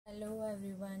Hello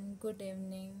everyone, good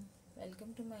evening.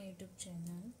 Welcome to my YouTube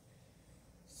channel.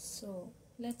 So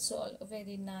let's solve a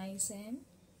very nice and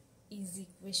easy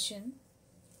question.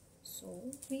 So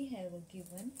we have a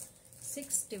given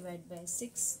 6 divided by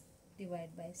 6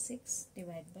 divided by 6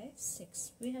 divided by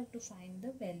 6. We have to find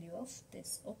the value of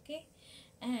this, okay?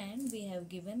 And we have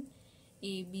given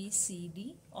A, B, C,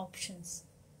 D options.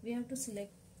 We have to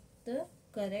select the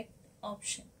correct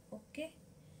option, okay?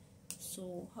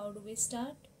 So how do we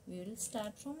start? We will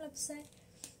start from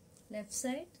left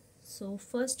side. So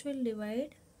first we'll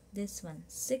divide this one.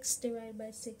 6 divided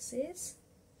by 6 is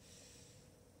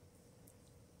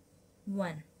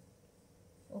 1.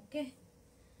 Okay.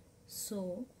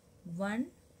 So 1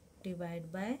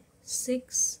 divided by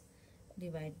 6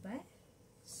 divided by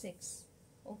 6.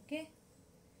 Okay.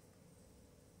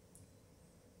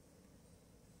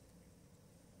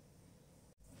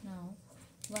 Now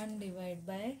 1 divided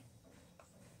by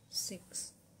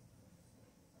 6.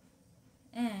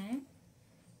 And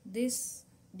this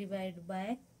divided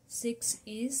by 6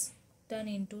 is turned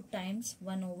into times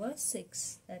 1 over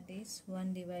 6, that is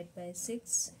 1 divided by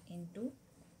 6 into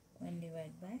 1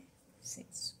 divided by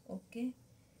 6. Okay,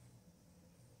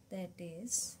 that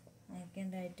is, I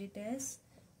can write it as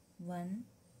 1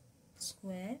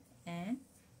 square and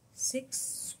 6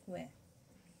 square,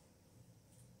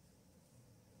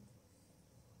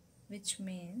 which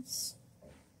means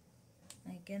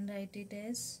I can write it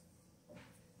as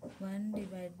 1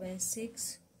 divided by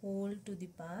 6 whole to the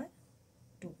power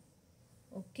 2.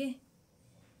 Okay.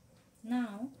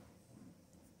 Now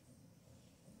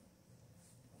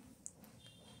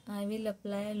I will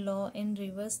apply law in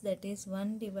reverse, that is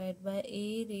 1 divided by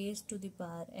a raised to the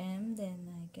power m. Then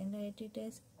I can write it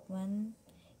as 1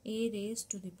 a raised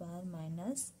to the power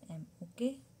minus m.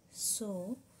 Okay.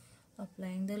 So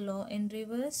applying the law in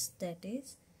reverse, that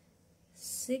is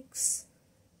 6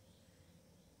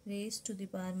 raised to the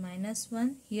power minus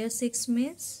 1. Here 6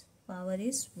 means power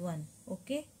is 1.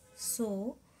 Okay.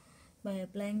 So by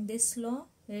applying this law,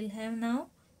 we will have now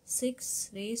 6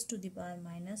 raised to the power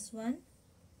minus 1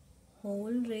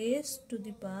 whole raised to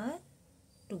the power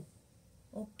 2.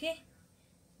 Okay.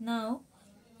 Now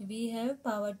we have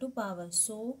power to power.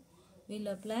 So we will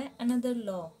apply another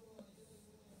law,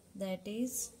 that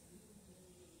is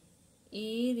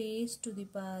a raised to the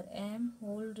power m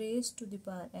whole raised to the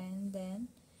power n. Then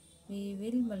we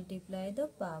will multiply the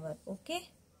power. Okay.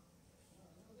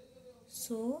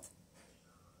 So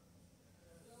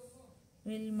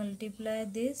we'll multiply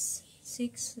this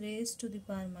 6 raised to the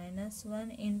power minus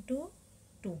 1 into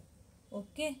 2.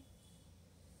 Okay.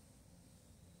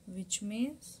 Which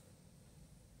means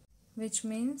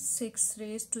 6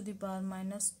 raised to the power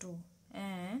minus 2,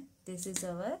 and this is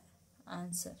our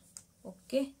answer.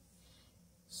 Okay.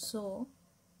 So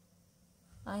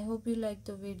I hope you like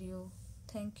the video.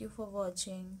 Thank you for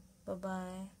watching. Bye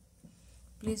bye.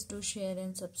 Please do share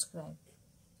and subscribe.